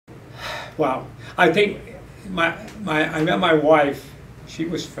Wow. I think I met my wife. She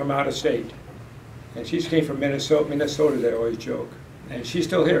was from out of state, and she came from Minnesota. Minnesota, they always joke. And she's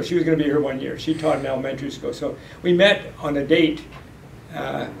still here. She was going to be here 1 year. She taught in elementary school. So we met on a date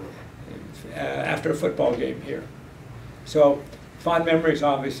after a football game here. So fond memories,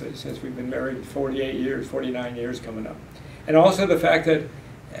 obviously, since we've been married 48 years, 49 years coming up. And also the fact that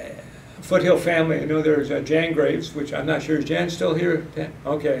Foothill family, I know there's Jan Graves, which I'm not sure, is Jan still here?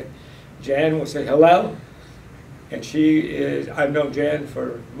 Okay. Jan will say hello. And she is, I've known Jan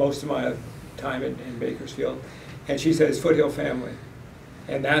for most of my time in Bakersfield. And she says Foothill family.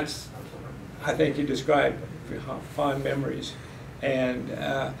 And that's, I think you described fond memories. And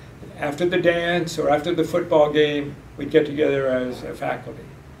after the dance or after the football game, we'd get together as a faculty.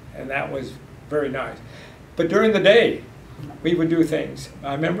 And that was very nice. But during the day, we would do things.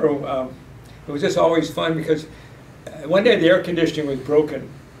 I remember it was just always fun because one day the air conditioning was broken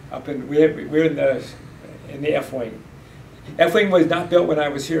up in, we were in the F-wing. F-wing was not built when I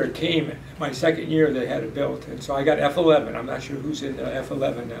was here. It came my second year they had it built. And so I got F-11. I'm not sure who's in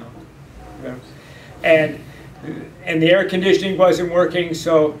F-11 now. Remember? And the air conditioning wasn't working,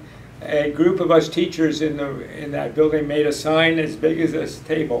 so a group of us teachers in that building made a sign as big as this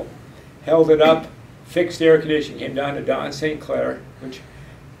table, held it up, fixed the air conditioning, came down to Don St. Clair,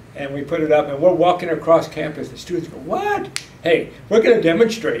 and we put it up, and we're walking across campus. The students go, "What? Hey, we're going to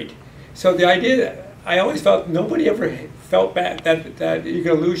demonstrate." So the idea that I always felt nobody ever felt bad that you're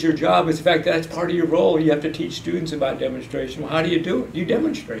going to lose your job. It's the fact that that's part of your role. You have to teach students about demonstration. Well, how do you do it? You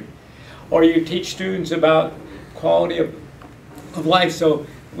demonstrate. Or you teach students about quality of life. So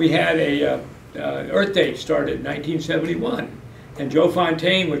we had a Earth Day started in 1971. And Joe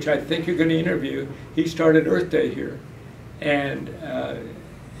Fontaine, which I think you're going to interview, he started Earth Day here. And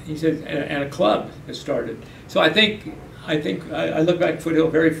he said, and a club has started. So I think I look back at Foothill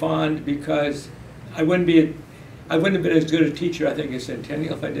very fond because I wouldn't have been as good a teacher, I think, at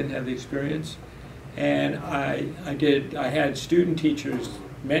Centennial if I didn't have the experience. And I had student teachers,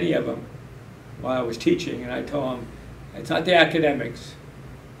 many of them, while I was teaching, and I told them, it's not the academics,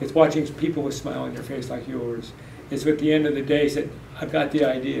 it's watching people with a smile on their face like yours. It's at the end of the day, said, I've got the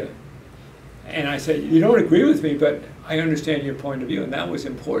idea. And I said, you don't agree with me, but I understand your point of view, and that was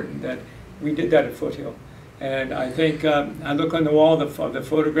important that we did that at Foothill. And I think, I look on the wall, the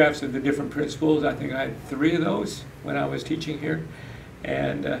photographs of the different principals. I think I had 3 of those when I was teaching here.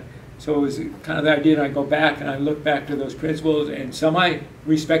 And so it was kind of the idea, and I go back and I look back to those principals, and some I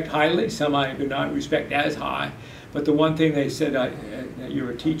respect highly, some I do not respect as high. But the one thing they said, that you're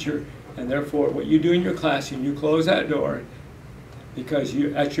a teacher, and therefore what you do in your classroom, you close that door because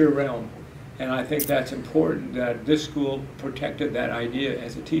that's your realm. And I think that's important that this school protected that idea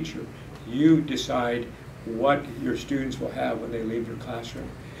as a teacher. You decide what your students will have when they leave your classroom.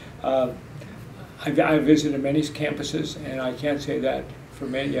 I've visited many campuses, and I can't say that for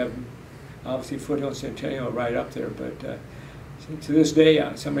many of them. Obviously, Foothill and Centennial are right up there, but to this day,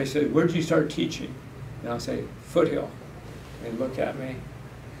 somebody says, where did you start teaching? And I'll say, Foothill. And they look at me,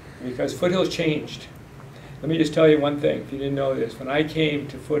 because Foothill's changed. Let me just tell you one thing, if you didn't know this. When I came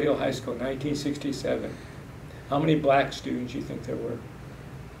to Foothill High School in 1967, how many black students do you think there were?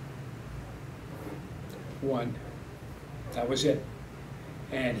 1. That was it.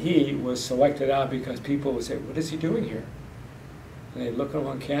 And he was selected out because people would say, what is he doing here? And they'd look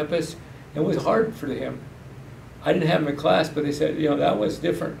on campus. It was hard for him. I didn't have him in class, but they said, that was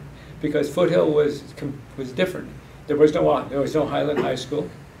different because Foothill was different. There was no Highland High School.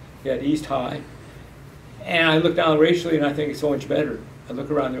 You had East High. And I look down racially, and I think it's so much better. I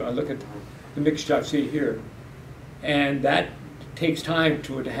look around there, I look at the mixture I see here. And that takes time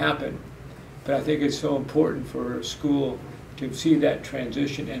to happen. But I think it's so important for a school to see that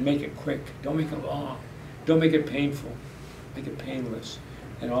transition and make it quick. Don't make it long. Don't make it painful. Make it painless.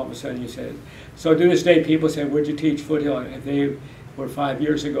 And all of a sudden you say, so to this day people say, where'd you teach Foothill? And if they were 5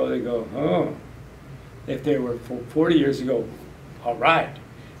 years ago, they go, oh. If they were 40 years ago, all right.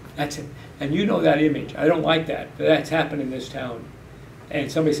 That's it. And you know that image. I don't like that, but that's happened in this town.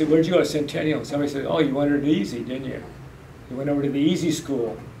 And somebody said, where'd you go to Centennial? And somebody said, oh, you went over to the easy, didn't you? You went over to the easy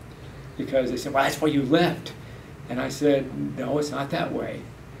school. Because they said, well, that's where you left. And I said, no, it's not that way.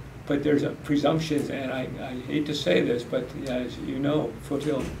 But there's a presumption, and I hate to say this, but as you know,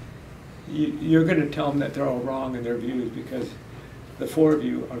 Foothill, you're going to tell them that they're all wrong in their views because the 4 of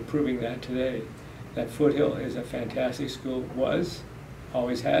you are proving that today, that Foothill is a fantastic school, was,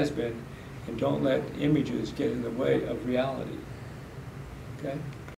 always has been, and don't let images get in the way of reality. Okay?